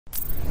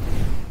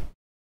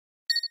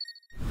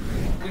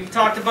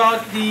talked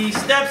about the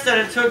steps that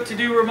it took to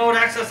do remote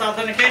access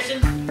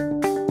authentication.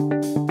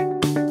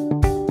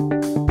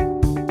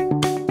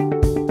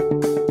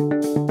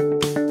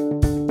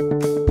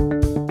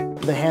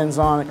 The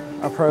hands-on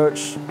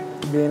approach,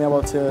 being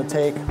able to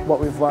take what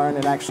we've learned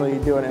and actually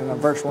do it in a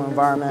virtual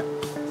environment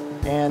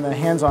and a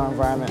hands-on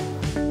environment.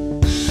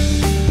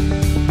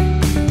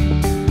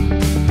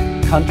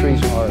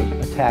 Countries are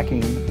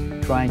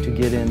attacking, trying to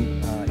get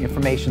in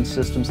information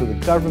systems of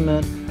the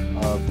government,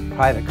 of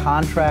private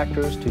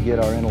contractors to get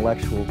our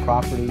intellectual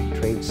property,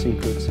 trade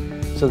secrets.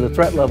 So the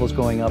threat level is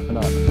going up and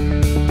up.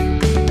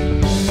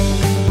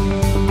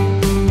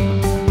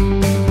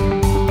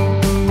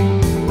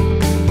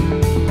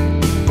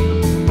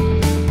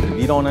 If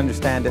you don't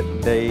understand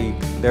it,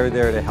 they're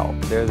there to help.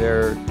 They're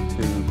there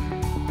to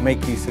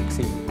make you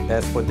succeed.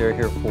 That's what they're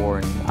here for,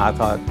 and I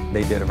thought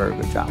they did a very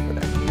good job with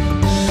that.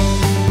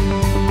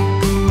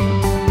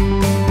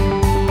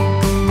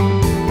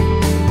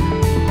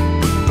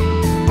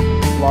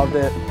 Loved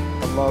it.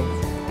 I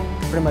loved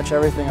pretty much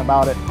everything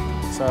about it,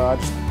 so I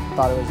just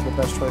thought it was the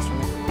best choice for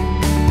me.